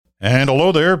And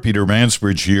hello there, Peter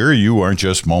Mansbridge here. You are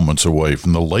just moments away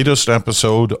from the latest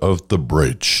episode of The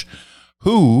Bridge.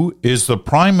 Who is the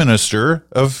Prime Minister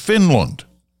of Finland?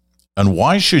 And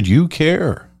why should you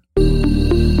care?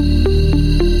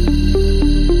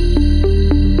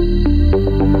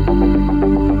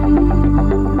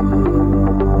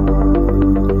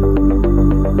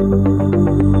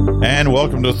 And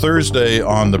welcome to Thursday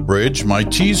on The Bridge. My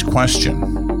tease question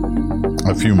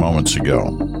a few moments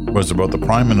ago was about the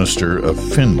Prime Minister of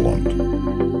Finland.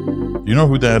 Do you know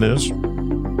who that is?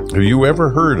 Have you ever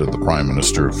heard of the Prime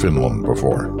Minister of Finland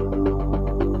before?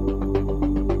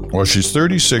 Well, she's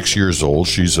 36 years old.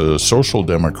 She's a social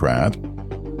democrat,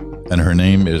 and her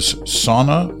name is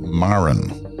Sanna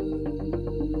Marin.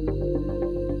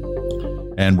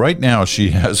 And right now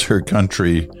she has her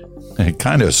country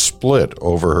kind of split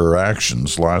over her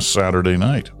actions last Saturday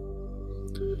night.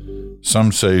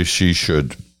 Some say she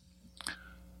should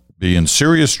be in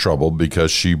serious trouble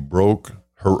because she broke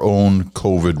her own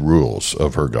COVID rules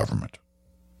of her government.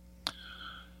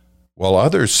 While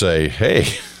others say, hey,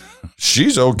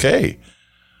 she's okay.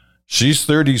 She's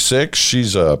 36.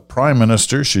 She's a prime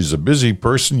minister. She's a busy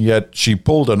person, yet she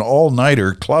pulled an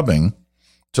all-nighter clubbing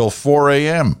till 4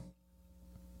 a.m.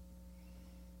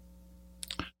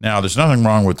 Now, there's nothing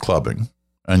wrong with clubbing,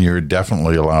 and you're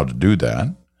definitely allowed to do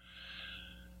that.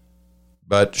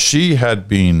 But she had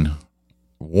been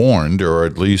warned, or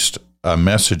at least a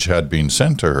message had been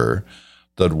sent to her,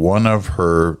 that one of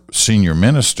her senior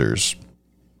ministers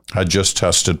had just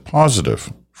tested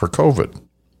positive for COVID.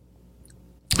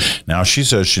 Now, she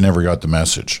says she never got the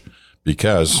message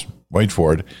because, wait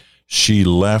for it, she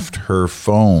left her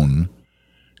phone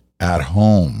at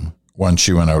home when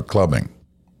she went out clubbing.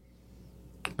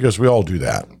 Because we all do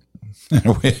that.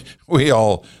 we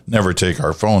all never take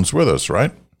our phones with us,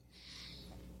 right?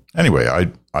 Anyway,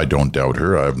 I don't doubt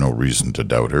her. I have no reason to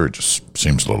doubt her. It just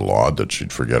seems a little odd that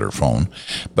she'd forget her phone.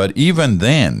 But even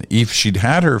then, if she'd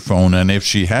had her phone and if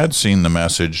she had seen the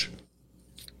message,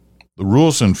 the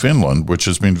rules in Finland, which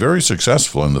has been very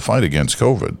successful in the fight against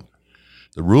COVID,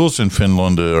 the rules in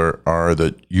Finland are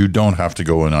that you don't have to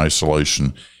go in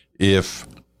isolation if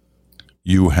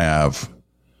you have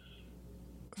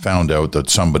found out that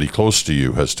somebody close to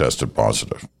you has tested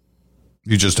positive.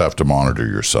 You just have to monitor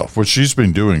yourself, which she's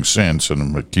been doing since,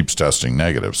 and it keeps testing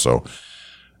negative. So,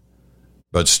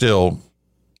 but still,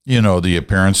 you know, the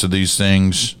appearance of these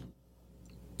things,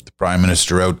 the Prime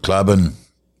Minister out clubbing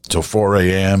till 4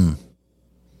 a.m.,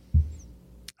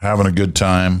 having a good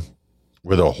time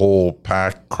with a whole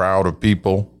packed crowd of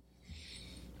people.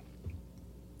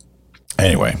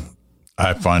 Anyway,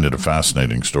 I find it a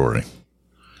fascinating story.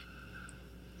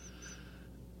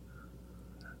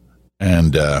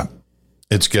 And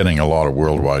it's getting a lot of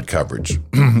worldwide coverage.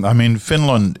 I mean,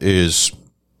 Finland it's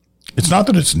not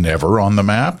that it's never on the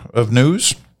map of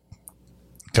news,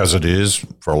 because it is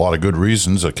for a lot of good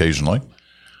reasons occasionally.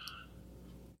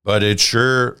 But it's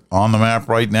sure on the map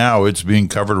right now. It's being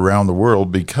covered around the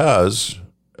world because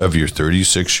of your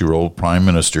 36-year-old prime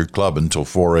minister club until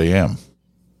 4 a.m.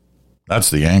 That's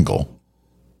the angle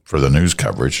for the news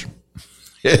coverage.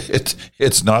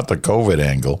 It's not the COVID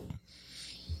angle.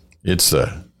 It's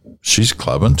she's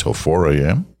clubbing till 4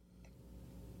 a.m.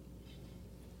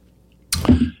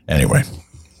 Anyway,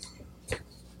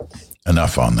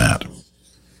 enough on that.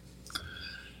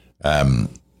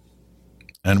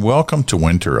 And welcome to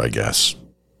winter, I guess.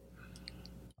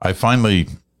 I finally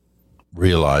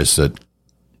realized that,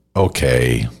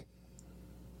 okay,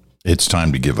 it's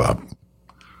time to give up.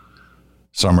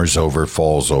 Summer's over,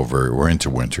 fall's over, we're into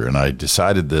winter. And I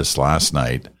decided this last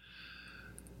night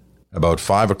about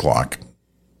 5 o'clock.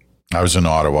 I was in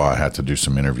Ottawa. I had to do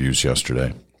some interviews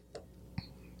yesterday.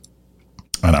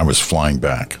 And I was flying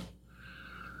back.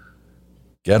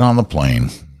 Get on the plane.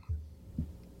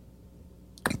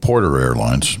 Porter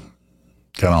Airlines.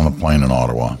 Get on the plane in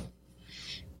Ottawa.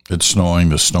 It's snowing.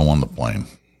 There's snow on the plane.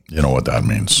 You know what that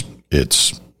means.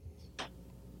 It's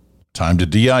time to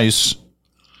de-ice.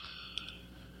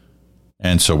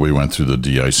 And so we went through the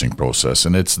de-icing process.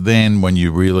 And it's then when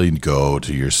you really go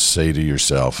to say to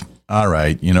yourself, all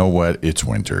right, you know what? It's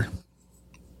winter.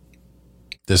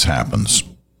 This happens.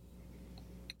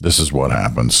 This is what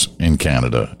happens in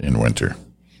Canada in winter.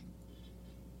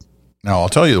 Now, I'll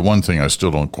tell you the one thing I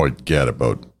still don't quite get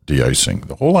about de-icing.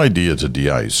 The whole idea to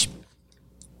de-ice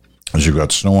is you've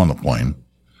got snow on the plane,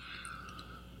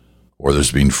 or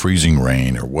there's been freezing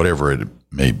rain, or whatever it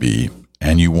may be,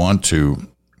 and you want to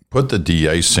put the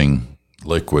de-icing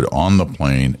liquid on the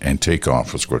plane and take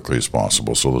off as quickly as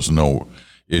possible so there's no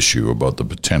issue about the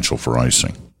potential for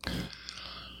icing.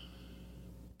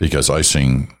 Because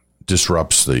icing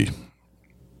disrupts the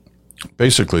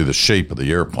basically the shape of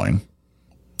the airplane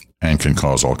and can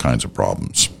cause all kinds of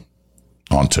problems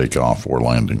on takeoff or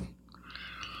landing.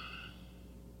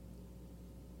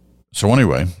 So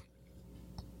anyway,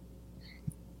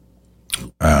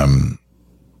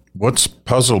 what's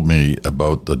puzzled me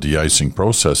about the de-icing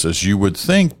process is you would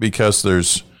think because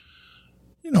there's,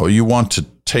 you want to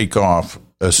take off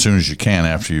as soon as you can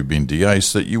after you've been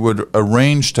de-iced, that you would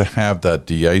arrange to have that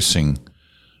de-icing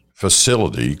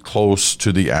facility close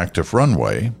to the active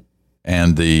runway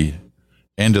and the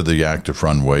end of the active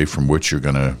runway from which you're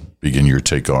going to begin your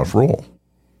takeoff roll.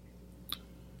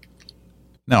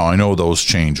 Now, I know those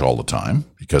change all the time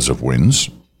because of winds,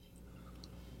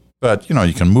 but,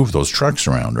 you can move those trucks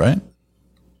around, right?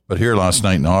 But here last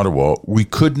night in Ottawa, we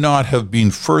could not have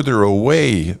been further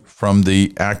away from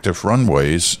the active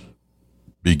runway's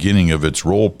beginning of its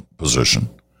roll position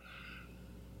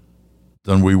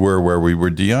than we were where we were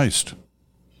de-iced.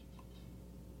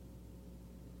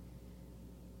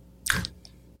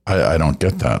 I don't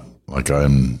get that.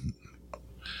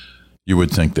 You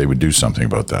would think they would do something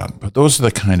about that. But those are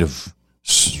the kind of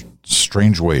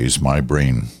strange ways my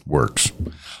brain works.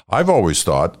 I've always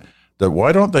thought that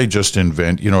why don't they just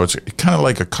invent, it's kind of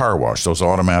like a car wash, those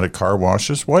automatic car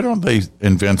washes. Why don't they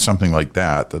invent something like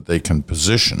that they can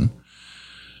position,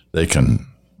 they can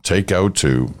take out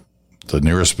to the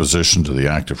nearest position to the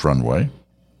active runway,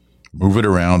 move it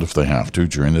around if they have to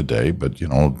during the day, but, it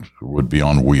would be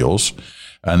on wheels.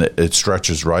 And it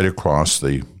stretches right across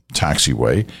the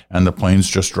taxiway, and the planes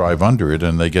just drive under it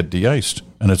and they get de-iced.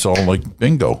 And it's all like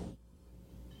bingo.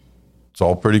 It's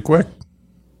all pretty quick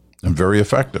and very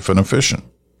effective and efficient.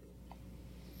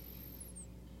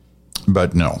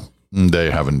 But no,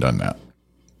 they haven't done that.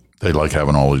 They like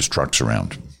having all these trucks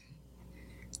around.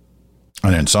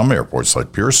 And in some airports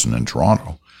like Pearson in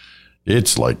Toronto,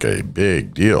 it's like a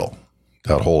big deal,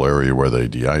 that whole area where they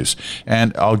de-ice.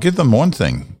 And I'll give them one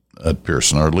thing at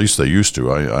Pearson, or at least they used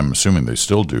to. I'm assuming they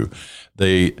still do.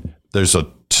 There's a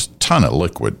ton of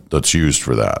liquid that's used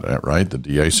for that, right? The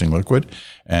de-icing liquid.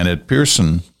 And at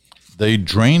Pearson, they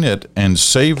drain it and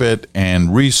save it and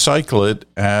recycle it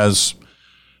as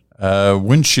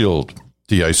windshield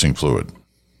de-icing fluid.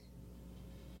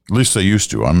 At least they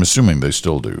used to. I'm assuming they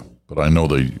still do. But I know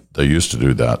they used to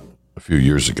do that a few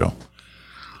years ago.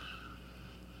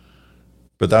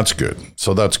 But that's good.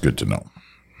 So that's good to know.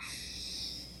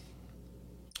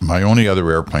 My only other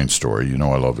airplane story, I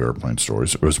love airplane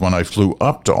stories, it was when I flew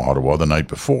up to Ottawa the night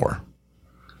before.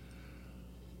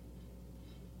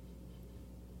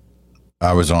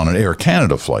 I was on an Air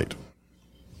Canada flight.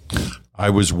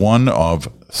 I was one of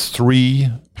 3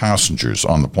 passengers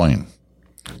on the plane.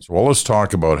 So all this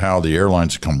talk about how the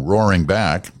airlines come roaring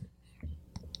back,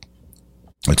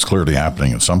 it's clearly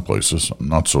happening in some places. I'm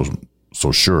not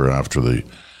so sure after the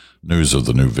news of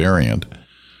the new variant.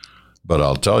 But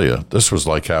I'll tell you, this was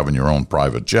like having your own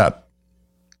private jet.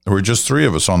 There were just 3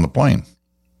 of us on the plane.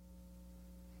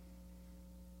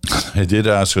 They did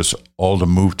ask us all to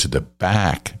move to the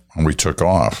back when we took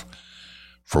off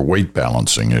for weight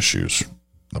balancing issues.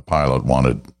 The pilot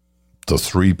wanted the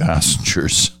 3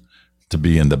 passengers to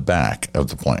be in the back of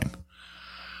the plane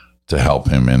to help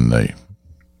him in the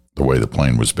way the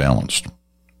plane was balanced.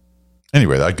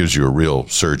 Anyway, that gives you a real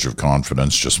surge of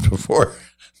confidence just before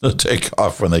the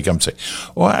takeoff when they come say,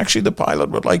 well, actually, the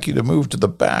pilot would like you to move to the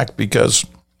back because,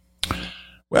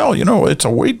 well, it's a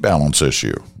weight balance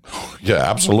issue. Yeah,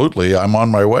 absolutely. I'm on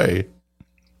my way.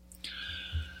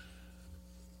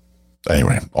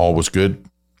 Anyway, all was good.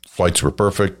 Flights were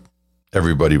perfect.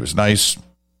 Everybody was nice.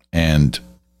 And,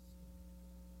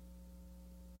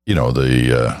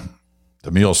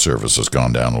 the meal service has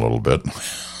gone down a little bit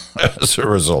as a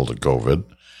result of COVID.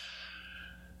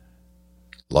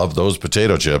 Love those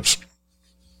potato chips.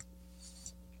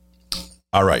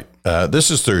 All right.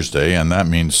 This is Thursday, and that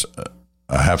means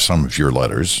I have some of your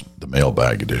letters, the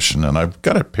mailbag edition, and I've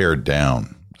got it pared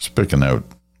down. Just picking out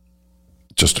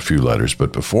just a few letters.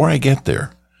 But before I get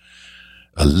there,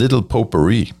 a little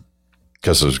potpourri,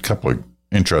 because there's a couple of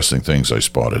interesting things I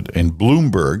spotted. In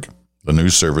Bloomberg, the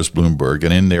news service Bloomberg,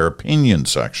 and in their opinion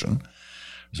section,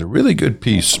 there's a really good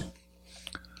piece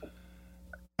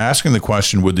asking the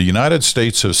question, would the United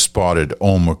States have spotted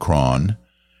Omicron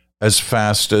as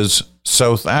fast as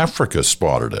South Africa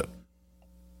spotted it?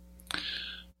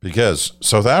 Because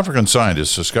South African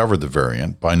scientists discovered the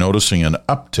variant by noticing an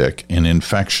uptick in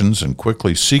infections and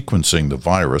quickly sequencing the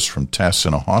virus from tests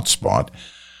in a hotspot.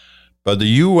 But the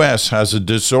U.S. has a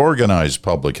disorganized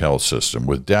public health system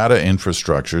with data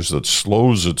infrastructures that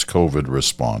slows its COVID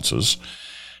responses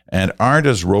and aren't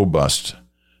as robust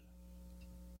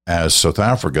as South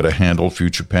Africa to handle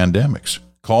future pandemics.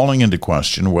 calling into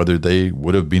question whether they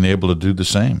would have been able to do the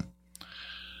same.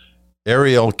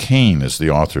 Ariel Kane is the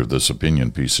author of this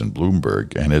opinion piece in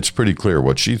Bloomberg, and it's pretty clear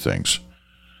what she thinks.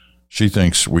 She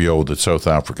thinks we owe the South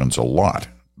Africans a lot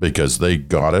because they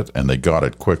got it, and they got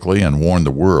it quickly and warned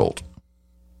the world.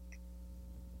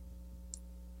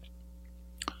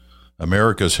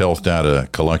 America's health data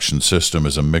collection system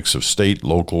is a mix of state,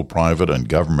 local, private, and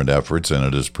government efforts, and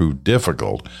it has proved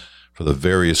difficult for the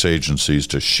various agencies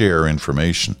to share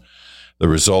information. The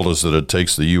result is that it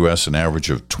takes the U.S. an average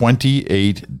of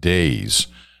 28 days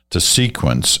to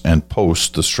sequence and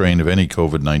post the strain of any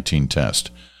COVID-19 test,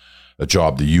 a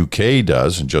job the UK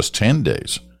does in just 10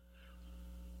 days.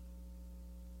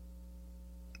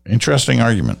 Interesting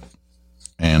argument,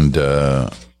 and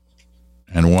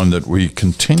one that we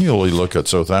continually look at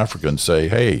South Africa and say,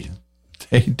 hey,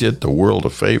 they did the world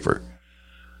a favor.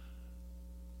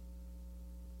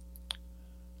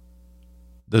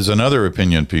 There's another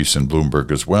opinion piece in Bloomberg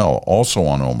as well, also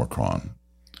on Omicron.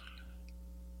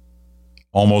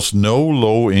 Almost no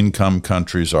low-income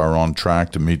countries are on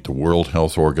track to meet the World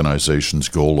Health Organization's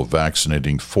goal of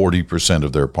vaccinating 40%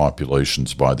 of their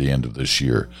populations by the end of this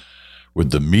year,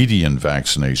 with the median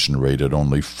vaccination rate at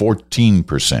only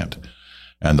 14%.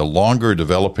 And the longer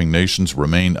developing nations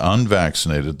remain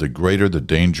unvaccinated, the greater the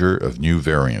danger of new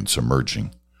variants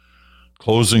emerging.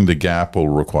 Closing the gap will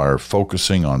require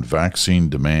focusing on vaccine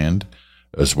demand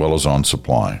as well as on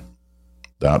supply.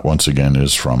 That, once again,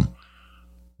 is from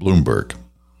Bloomberg.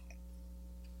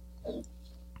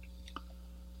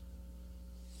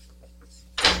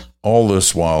 All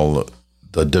this while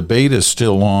the debate is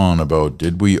still on about,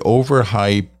 did we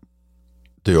overhype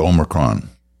the Omicron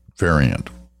variant?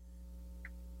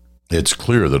 It's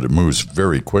clear that it moves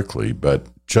very quickly, but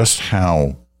just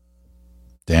how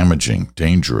damaging,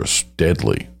 dangerous,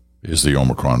 deadly is the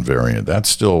Omicron variant? That's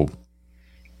still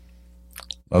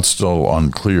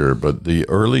unclear, but the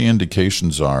early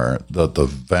indications are that the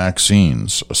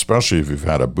vaccines, especially if you've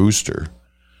had a booster,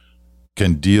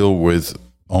 can deal with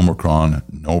Omicron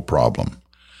no problem.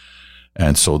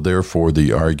 And so therefore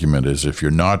the argument is, if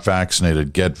you're not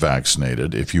vaccinated, get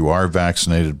vaccinated. If you are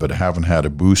vaccinated but haven't had a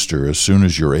booster, as soon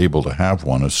as you're able to have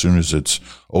one, as soon as it's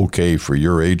okay for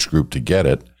your age group to get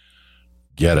it,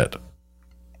 get it.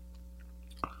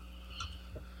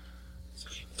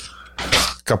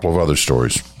 A couple of other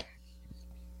stories.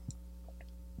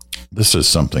 This says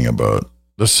something about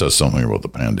the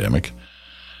pandemic.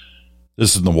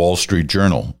 This is in the Wall Street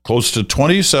Journal. Close to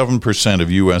 27%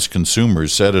 of U.S.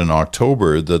 consumers said in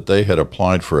October that they had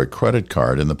applied for a credit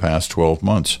card in the past 12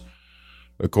 months.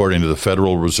 According to the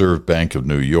Federal Reserve Bank of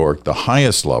New York, the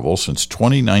highest level since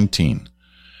 2019,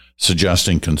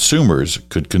 suggesting consumers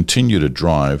could continue to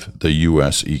drive the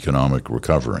U.S. economic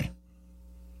recovery.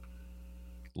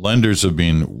 Lenders have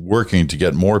been working to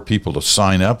get more people to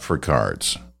sign up for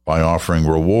cards by offering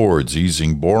rewards,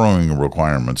 easing borrowing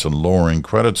requirements, and lowering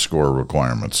credit score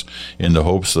requirements in the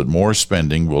hopes that more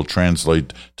spending will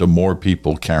translate to more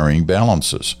people carrying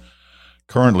balances.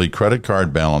 Currently, credit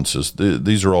card balances,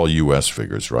 these are all U.S.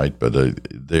 figures, right? But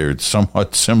they're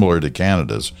somewhat similar to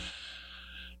Canada's.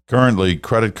 Currently,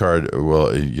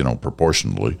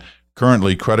 proportionally,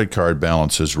 credit card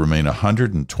balances remain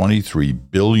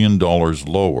 $123 billion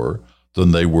lower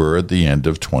than they were at the end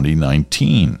of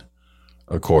 2019,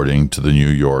 according to the New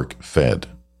York Fed.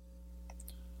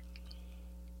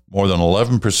 More than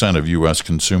 11% of U.S.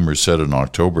 consumers said in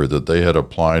October that they had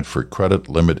applied for credit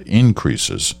limit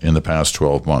increases in the past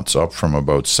 12 months, up from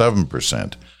about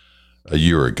 7% a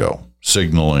year ago,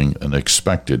 signaling an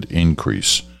expected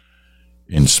increase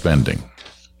in spending.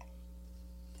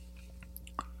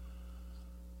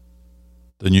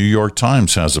 The New York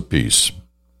Times has a piece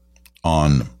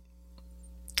on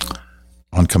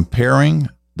comparing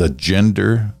the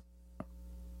gender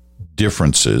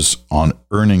differences on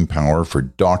earning power for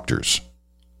doctors.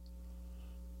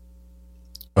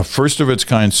 A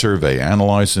first-of-its-kind survey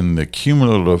analyzing the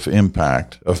cumulative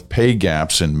impact of pay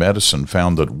gaps in medicine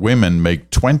found that women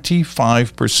make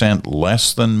 25%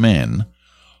 less than men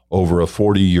over a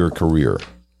 40-year career.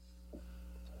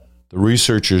 The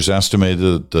researchers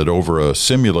estimated that over a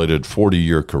simulated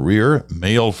 40-year career,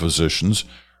 male physicians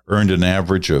earned an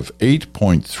average of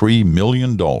 $8.3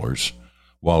 million,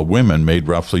 while women made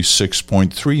roughly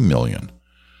 $6.3 million.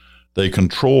 They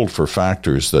controlled for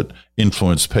factors that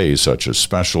influence pay, such as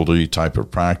specialty, type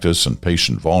of practice, and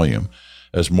patient volume,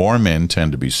 as more men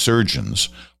tend to be surgeons,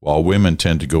 while women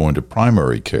tend to go into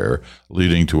primary care,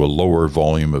 leading to a lower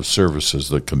volume of services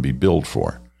that can be billed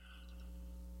for.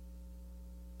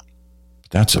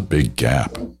 That's a big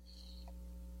gap,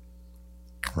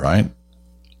 right?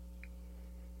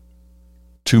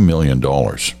 $2 million.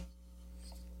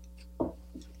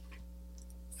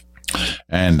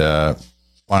 And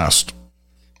last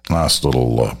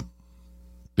little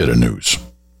bit of news.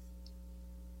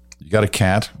 You got a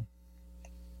cat?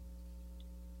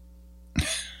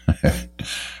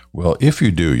 Well, if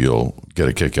you do, you'll get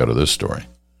a kick out of this story.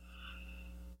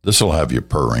 This will have you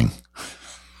purring.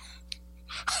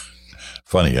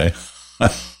 Funny, eh?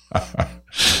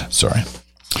 Sorry.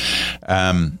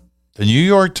 The New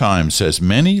York Times says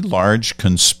many large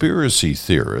conspiracy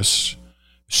theorists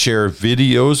share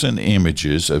videos and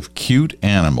images of cute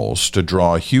animals to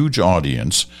draw a huge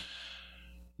audience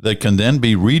that can then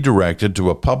be redirected to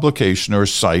a publication or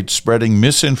site spreading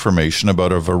misinformation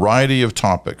about a variety of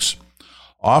topics.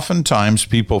 Oftentimes,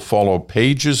 people follow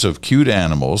pages of cute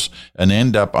animals and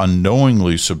end up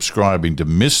unknowingly subscribing to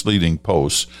misleading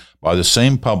posts by the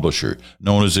same publisher,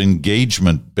 known as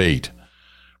engagement bait,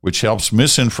 which helps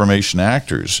misinformation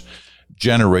actors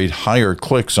generate higher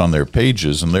clicks on their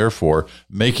pages and therefore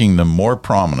making them more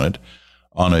prominent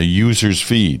on a user's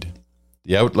feed.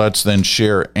 The outlets then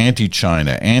share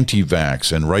anti-China,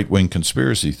 anti-vax, and right-wing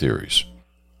conspiracy theories.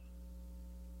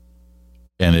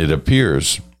 And it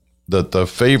appears that the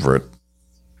favorite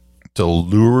to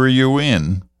lure you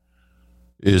in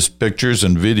is pictures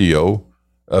and video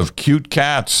of cute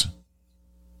cats.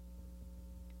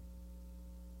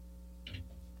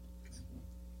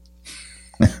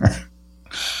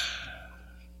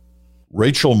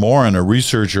 Rachel Morin, a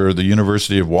researcher at the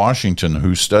University of Washington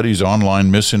who studies online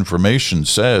misinformation,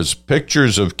 says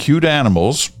pictures of cute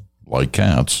animals, like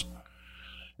cats,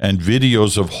 and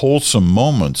videos of wholesome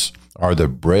moments are the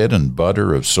bread and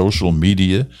butter of social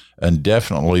media and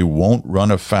definitely won't run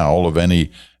afoul of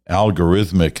any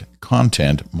algorithmic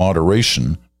content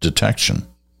moderation detection.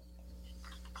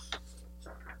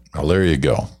 Well, there you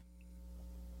go.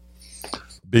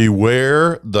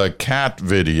 Beware the cat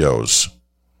videos.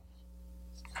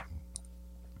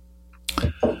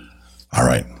 All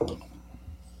right.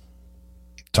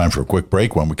 Time for a quick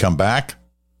break. When we come back,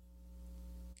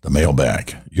 the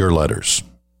mailbag, your letters,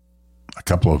 a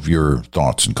couple of your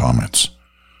thoughts and comments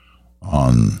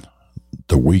on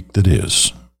the week that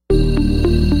is.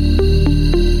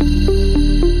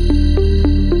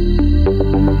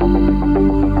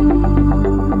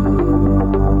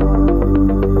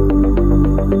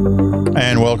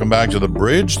 And welcome back to The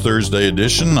Bridge, Thursday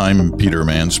edition. I'm Peter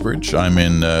Mansbridge. I'm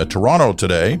in Toronto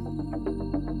today,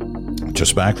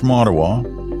 just back from Ottawa,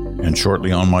 and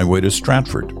shortly on my way to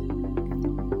Stratford.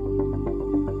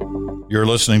 You're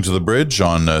listening to The Bridge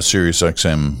on Sirius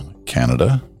XM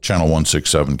Canada, Channel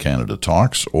 167 Canada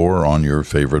Talks, or on your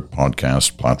favorite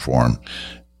podcast platform,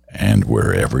 and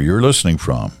wherever you're listening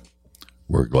from.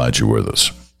 We're glad you're with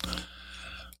us.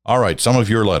 All right, some of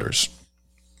your letters.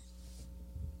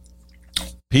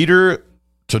 Peter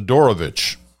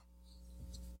Todorovich,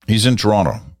 he's in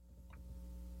Toronto.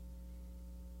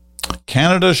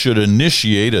 Canada should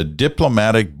initiate a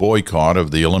diplomatic boycott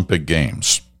of the Olympic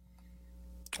Games.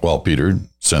 Well, Peter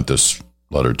sent this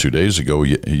letter 2 days ago.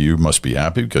 You must be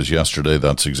happy because yesterday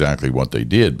that's exactly what they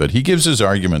did. But he gives his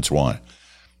arguments why.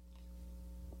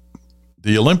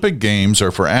 The Olympic Games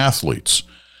are for athletes.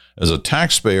 As a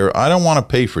taxpayer, I don't want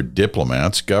to pay for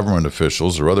diplomats, government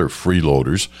officials, or other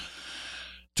freeloaders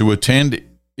to attend,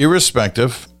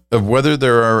 irrespective of whether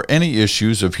there are any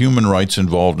issues of human rights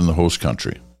involved in the host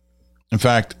country. In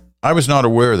fact, I was not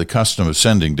aware of the custom of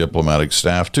sending diplomatic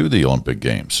staff to the Olympic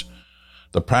Games.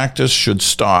 The practice should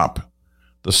stop.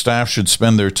 The staff should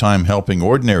spend their time helping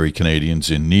ordinary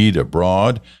Canadians in need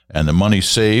abroad, and the money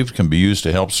saved can be used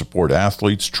to help support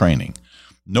athletes' training.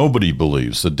 Nobody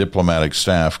believes the diplomatic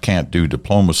staff can't do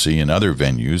diplomacy in other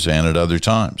venues and at other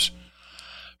times.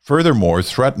 Furthermore,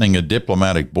 threatening a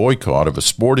diplomatic boycott of a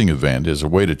sporting event as a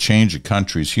way to change a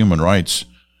country's human rights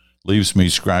leaves me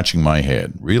scratching my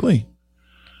head. Really?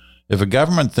 If a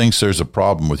government thinks there's a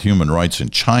problem with human rights in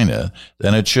China,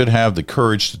 then it should have the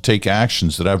courage to take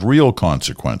actions that have real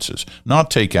consequences,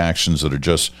 not take actions that are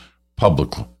just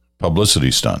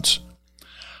publicity stunts.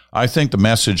 I think the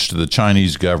message to the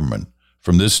Chinese government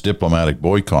from this diplomatic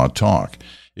boycott talk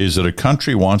is that a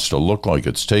country wants to look like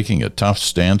it's taking a tough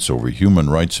stance over human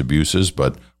rights abuses,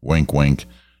 but wink, wink,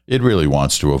 it really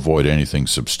wants to avoid anything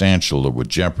substantial that would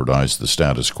jeopardize the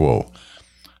status quo.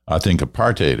 I think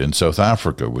apartheid in South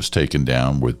Africa was taken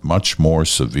down with much more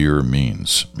severe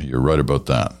means. You're right about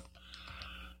that.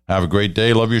 Have a great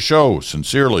day. Love your show.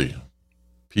 Sincerely,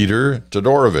 Peter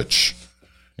Todorovich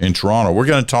in Toronto. We're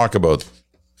going to talk about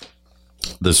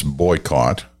this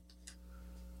boycott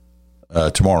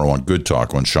tomorrow on Good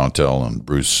Talk when Chantel and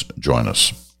Bruce join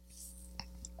us,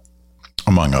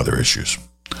 among other issues.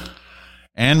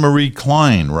 Anne-Marie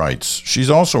Klein writes, she's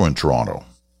also in Toronto.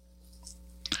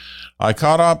 I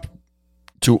caught up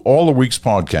to all the week's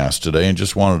podcast today and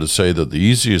just wanted to say that the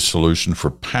easiest solution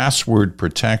for password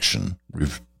protection,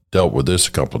 we've dealt with this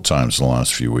a couple of times in the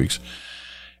last few weeks,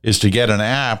 is to get an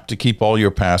app to keep all your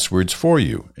passwords for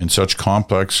you in such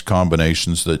complex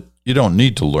combinations that you don't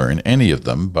need to learn any of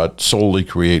them, but solely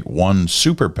create one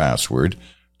super password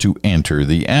to enter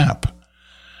the app.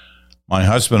 My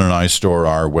husband and I store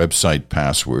our website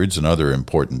passwords and other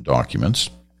important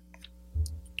documents,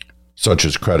 such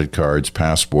as credit cards,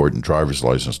 passport, and driver's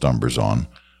license numbers on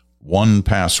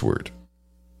 1Password.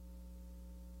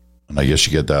 And I guess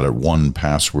you get that at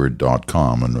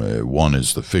onepassword.com, and one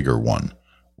is the figure one,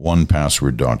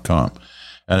 onepassword.com.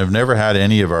 And I've never had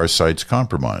any of our sites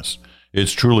compromised.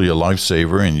 It's truly a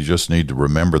lifesaver, and you just need to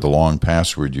remember the long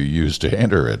password you use to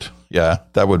enter it. Yeah,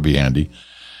 that would be handy.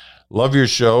 Love your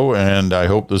show, and I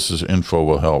hope this info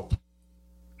will help.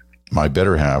 My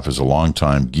better half is a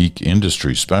longtime geek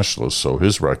industry specialist, so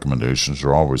his recommendations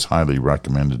are always highly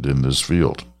recommended in this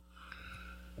field.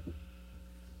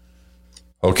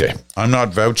 Okay, I'm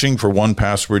not vouching for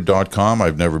onepassword.com.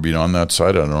 I've never been on that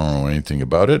site. I don't know anything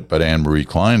about it, but Anne-Marie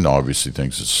Klein obviously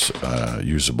thinks it's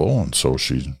usable, and so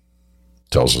she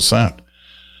tells us that.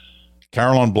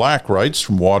 Carolyn Black writes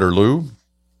from Waterloo,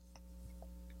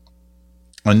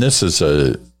 and this has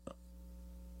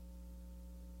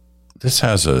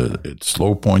its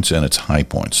low points and its high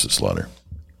points, this letter.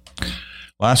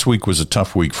 Last week was a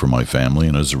tough week for my family,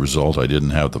 and as a result, I didn't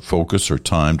have the focus or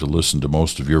time to listen to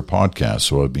most of your podcasts,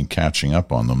 so I've been catching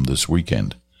up on them this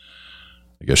weekend.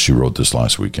 I guess she wrote this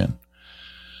last weekend.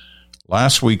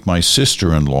 Last week, my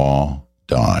sister-in-law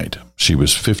died. She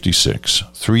was 56,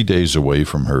 3 days away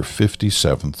from her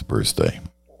 57th birthday.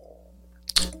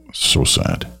 So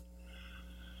sad.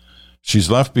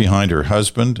 She's left behind her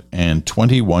husband and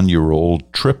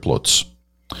 21-year-old triplets.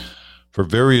 For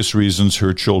various reasons,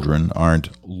 her children aren't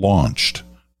launched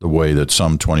the way that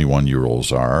some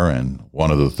 21-year-olds are, and one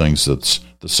of the things that's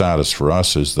the saddest for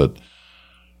us is that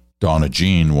Donna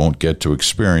Jean won't get to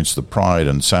experience the pride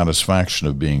and satisfaction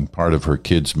of being part of her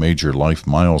kids' major life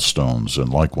milestones, and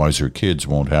likewise her kids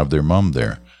won't have their mom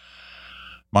there.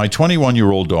 My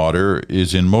 21-year-old daughter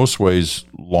is in most ways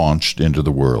launched into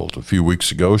the world. A few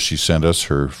weeks ago, she sent us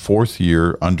her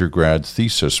fourth-year undergrad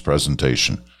thesis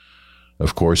presentation,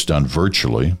 of course done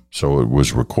virtually, so it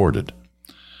was recorded,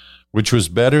 which was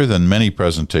better than many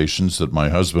presentations that my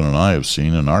husband and I have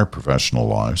seen in our professional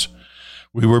lives.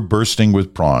 We were bursting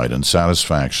with pride and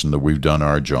satisfaction that we've done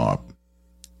our job.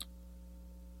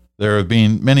 There have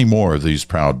been many more of these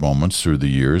proud moments through the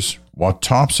years. What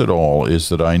tops it all is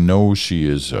that I know she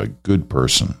is a good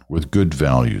person with good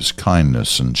values,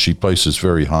 kindness, and she places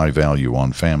very high value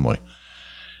on family.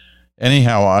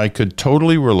 Anyhow, I could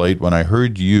totally relate when I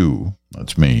heard you,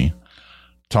 that's me,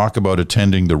 talk about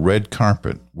attending the red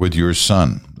carpet with your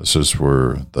son. This is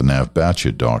for the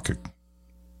Navbatya doc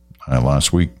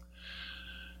last week.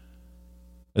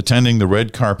 Attending the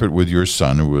red carpet with your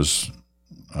son, who was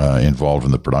involved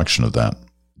in the production of that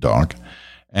doc,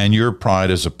 and your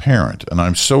pride as a parent. And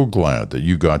I'm so glad that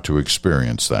you got to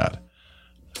experience that.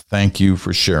 Thank you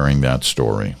for sharing that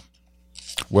story.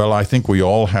 Well, I think we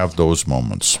all have those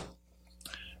moments.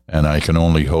 And I can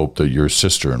only hope that your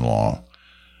sister-in-law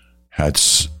had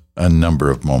a number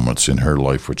of moments in her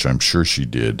life, which I'm sure she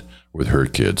did with her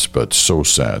kids, but so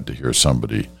sad to hear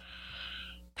somebody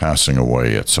passing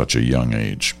away at such a young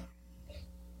age.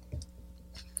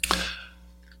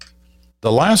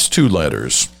 The last two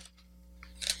letters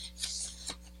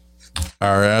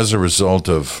are as a result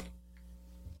of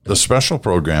the special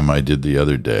program I did the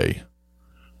other day.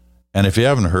 And if you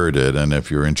haven't heard it, and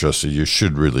if you're interested, you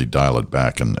should really dial it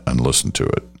back and listen to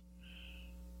it,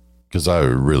 because I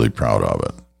was really proud of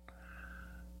it.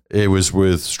 It was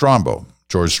with George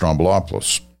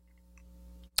Stroumboulopoulos.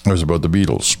 It was about the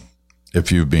Beatles.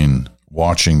 If you've been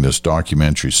watching this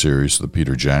documentary series, the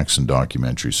Peter Jackson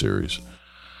documentary series,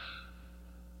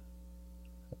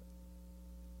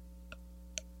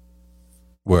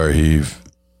 where he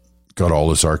got all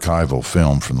this archival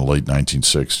film from the late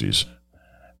 1960s,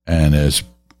 and has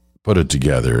put it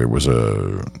together. It was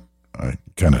a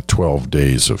kind of 12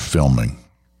 days of filming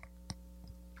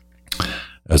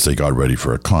as they got ready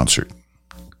for a concert.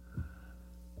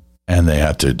 And they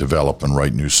had to develop and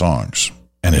write new songs.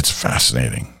 And it's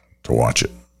fascinating to watch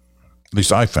it. At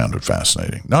least I found it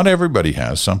fascinating. Not everybody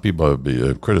has. Some people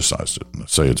have criticized it and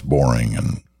say it's boring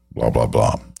and blah, blah,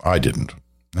 blah. I didn't.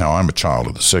 Now, I'm a child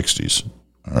of the 60s.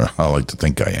 I like to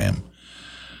think I am.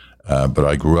 But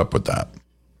I grew up with that.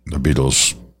 The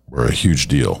Beatles were a huge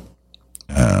deal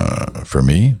for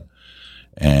me,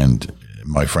 and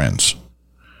my friends.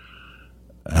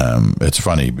 It's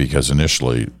funny because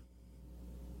initially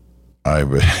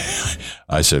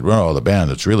I said, well, the band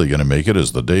that's really going to make it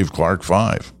is the Dave Clark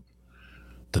Five,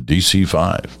 the DC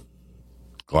Five,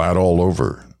 Glad All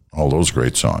Over, all those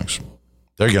great songs.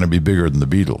 They're going to be bigger than the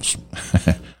Beatles.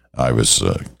 I was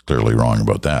clearly wrong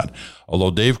about that.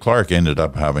 Although Dave Clark ended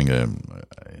up having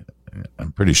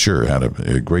I'm pretty sure, had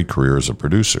a great career as a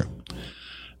producer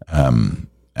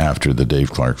after the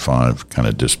Dave Clark Five kind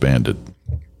of disbanded.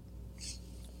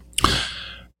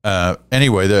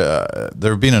 Anyway, there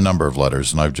have been a number of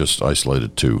letters, and I've just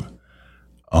isolated two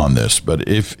on this. But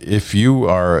if you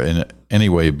are in any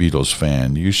way a Beatles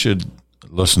fan, you should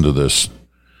listen to this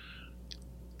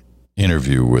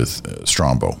interview with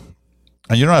Strombo.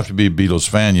 And you don't have to be a Beatles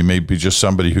fan. You may be just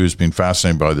somebody who's been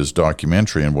fascinated by this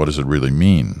documentary and what does it really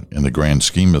mean in the grand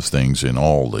scheme of things in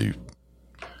all the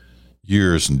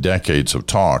years and decades of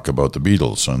talk about the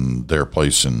Beatles and their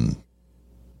place in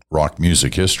rock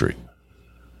music history.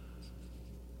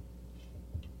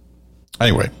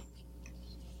 Anyway,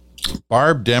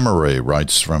 Barb Demaray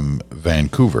writes from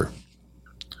Vancouver.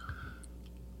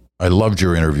 I loved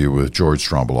your interview with George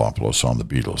Stroumboulopoulos on the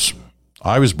Beatles.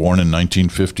 I was born in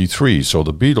 1953, so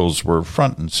the Beatles were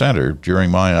front and center during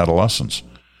my adolescence.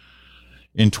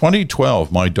 In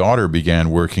 2012, my daughter began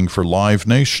working for Live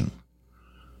Nation.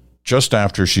 Just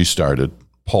after she started,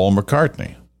 Paul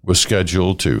McCartney was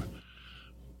scheduled to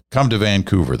come to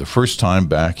Vancouver, the first time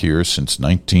back here since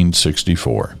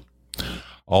 1964.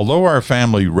 Although our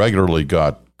family regularly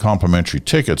got complimentary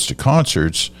tickets to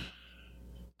concerts,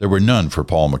 there were none for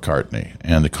Paul McCartney,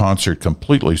 and the concert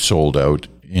completely sold out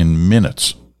in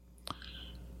minutes.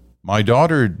 My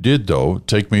daughter did, though,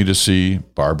 take me to see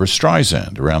Barbra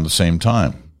Streisand around the same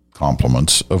time.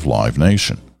 Compliments of Live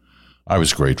Nation. I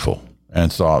was grateful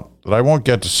and thought that I won't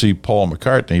get to see Paul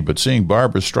McCartney, but seeing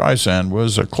Barbra Streisand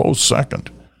was a close second.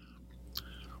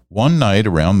 One night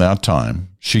around that time,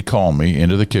 she called me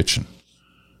into the kitchen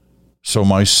so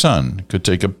my son could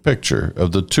take a picture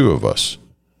of the two of us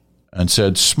and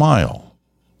said, "Smile.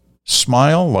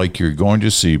 Smile like you're going to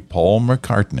see Paul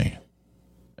McCartney."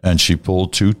 And she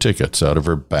pulled 2 tickets out of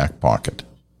her back pocket.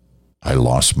 I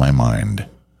lost my mind.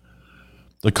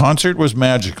 The concert was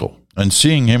magical, and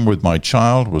seeing him with my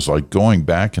child was like going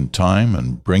back in time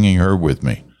and bringing her with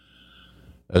me.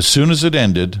 As soon as it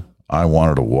ended, I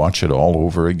wanted to watch it all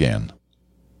over again.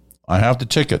 I have the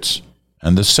tickets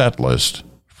and the set list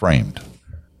framed.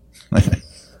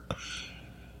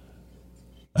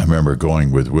 I remember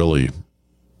going with Willie,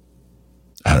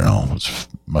 I don't know,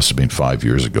 must have been 5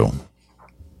 years ago,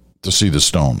 to see the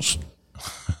Stones.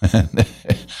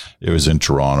 It was in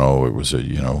Toronto. It was, at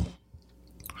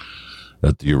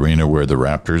the arena where the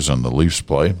Raptors and the Leafs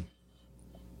play.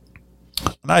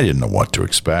 And I didn't know what to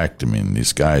expect. I mean,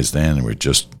 these guys then were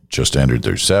just entered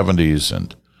their 70s,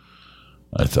 and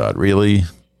I thought, really?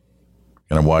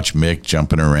 Going to watch Mick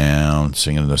jumping around,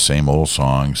 singing the same old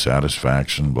song,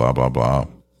 Satisfaction, blah, blah, blah.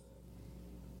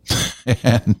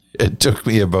 And it took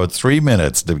me about 3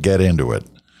 minutes to get into it.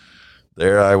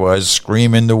 There I was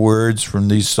screaming the words from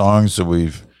these songs that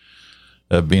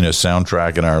have been a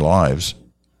soundtrack in our lives.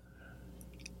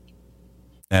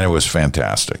 And it was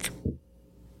fantastic.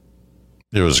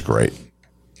 It was great.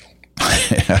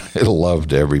 I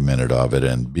loved every minute of it,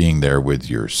 and being there with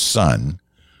your son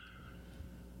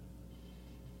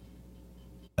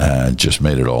just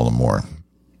made it all the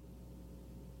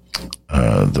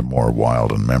more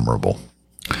wild and memorable.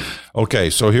 Okay,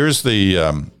 so here's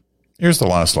the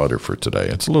last letter for today.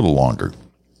 It's a little longer.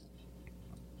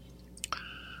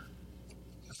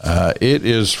 It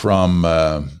is from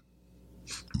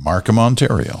Markham,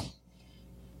 Ontario.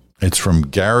 It's from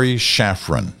Gary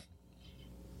Shaffron.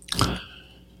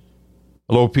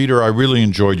 Hello, Peter. I really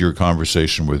enjoyed your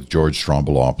conversation with George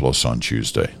Stroumboulopoulos on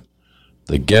Tuesday.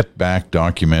 The Get Back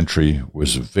documentary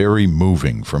was very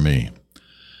moving for me.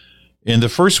 In the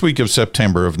first week of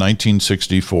September of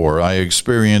 1964, I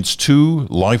experienced 2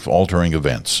 life-altering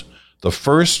events. The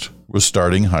first was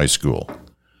starting high school.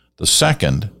 The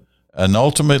second, and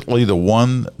ultimately the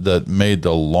one that made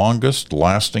the longest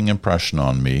lasting impression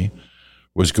on me,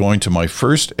 was going to my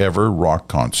first ever rock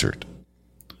concert.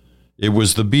 It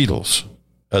was the Beatles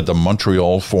at the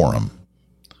Montreal Forum.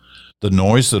 The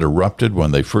noise that erupted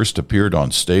when they first appeared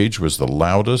on stage was the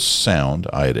loudest sound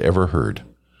I had ever heard.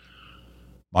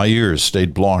 My ears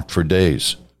stayed blocked for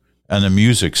days, and the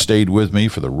music stayed with me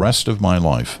for the rest of my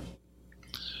life.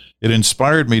 It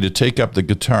inspired me to take up the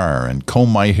guitar and comb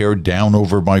my hair down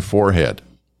over my forehead.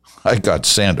 I got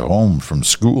sent home from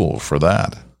school for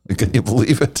that. Can you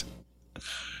believe it?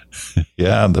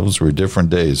 Yeah, those were different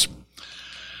days.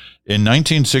 In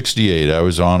 1968, I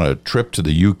was on a trip to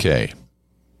the UK.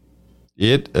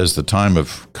 It as the time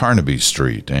of Carnaby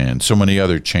Street and so many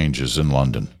other changes in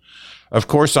London. Of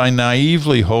course, I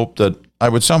naively hoped that I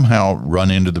would somehow run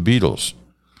into the Beatles.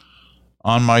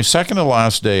 On my second to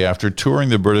last day after touring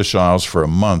the British Isles for a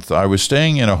month, I was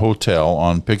staying in a hotel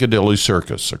on Piccadilly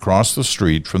Circus across the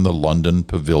street from the London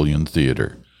Pavilion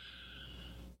Theatre.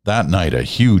 That night, a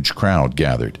huge crowd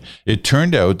gathered. It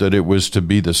turned out that it was to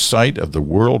be the site of the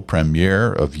world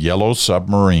premiere of Yellow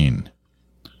Submarine.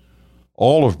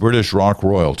 All of British rock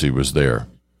royalty was there,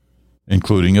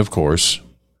 including, of course,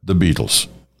 the Beatles.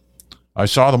 I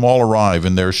saw them all arrive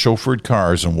in their chauffeured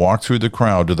cars and walk through the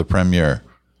crowd to the premiere.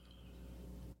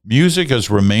 Music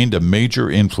has remained a major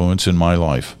influence in my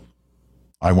life.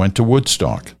 I went to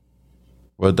Woodstock,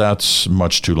 but that's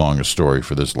much too long a story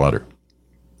for this letter.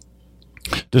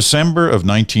 December of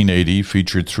 1980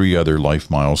 featured 3 other life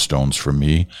milestones for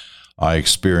me. I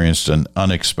experienced an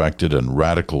unexpected and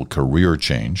radical career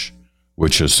change,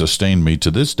 which has sustained me to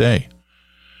this day.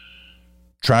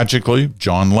 Tragically,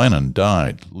 John Lennon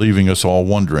died, leaving us all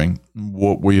wondering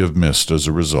what we have missed as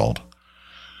a result.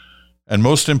 And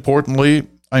most importantly,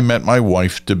 I met my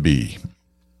wife-to-be.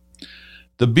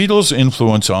 The Beatles'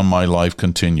 influence on my life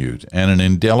continued, and an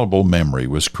indelible memory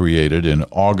was created in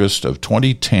August of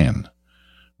 2010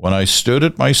 when I stood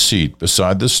at my seat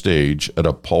beside the stage at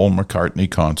a Paul McCartney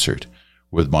concert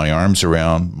with my arms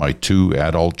around my 2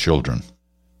 adult children.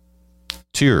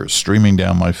 Tears streaming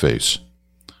down my face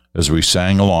as we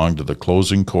sang along to the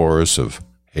closing chorus of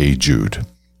Hey Jude.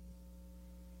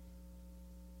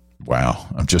 Wow,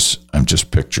 I'm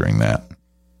just picturing that.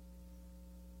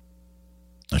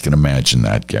 I can imagine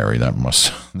that, Gary. That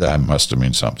must have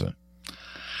meant something.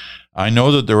 I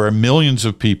know that there are millions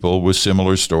of people with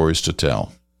similar stories to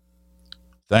tell.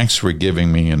 Thanks for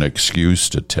giving me an excuse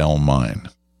to tell mine.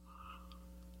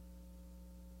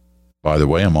 By the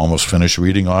way, I'm almost finished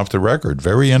reading off the record.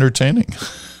 Very entertaining.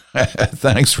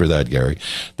 Thanks for that, Gary.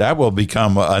 That will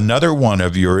become another one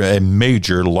of your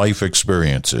major life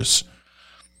experiences.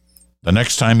 The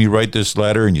next time you write this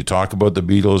letter and you talk about the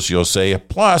Beatles, you'll say,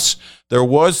 plus, there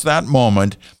was that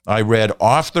moment I read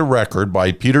Off the Record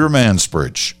by Peter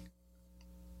Mansbridge.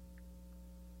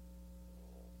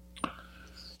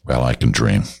 Well, I can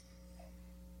dream.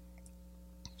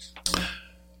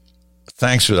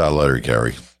 Thanks for that letter,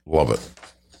 Gary. Love it.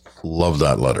 Love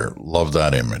that letter. Love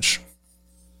that image.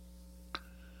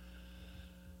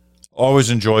 Always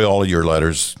enjoy all of your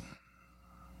letters.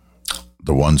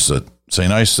 The ones that say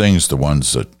nice things, the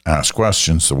ones that ask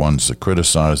questions, the ones that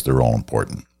criticize, they're all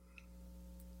important.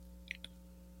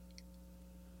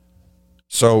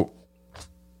 So,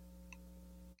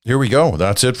 here we go.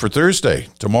 That's it for Thursday.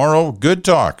 Tomorrow, Good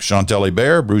Talk. Chantelli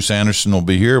Bear, Bruce Anderson will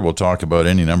be here. We'll talk about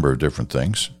any number of different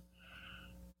things.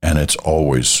 And it's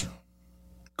always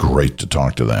great to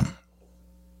talk to them.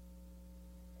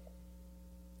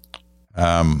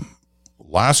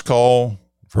 Last call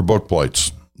for book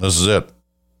plates. This is it.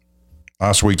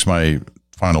 Last week's my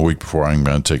final week before I'm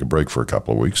going to take a break for a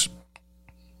couple of weeks.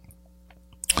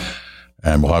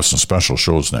 And we'll have some special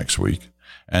shows next week.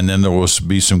 And then there will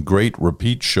be some great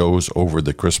repeat shows over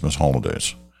the Christmas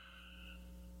holidays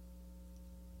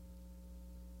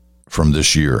from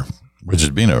this year, which has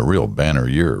been a real banner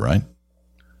year, right?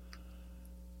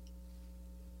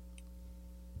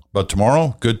 But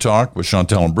tomorrow, Good Talk with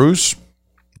Chantel and Bruce.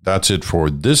 That's it for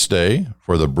this day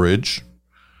for The Bridge.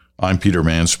 I'm Peter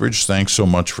Mansbridge. Thanks so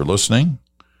much for listening.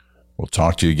 We'll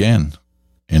talk to you again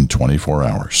in 24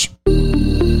 hours.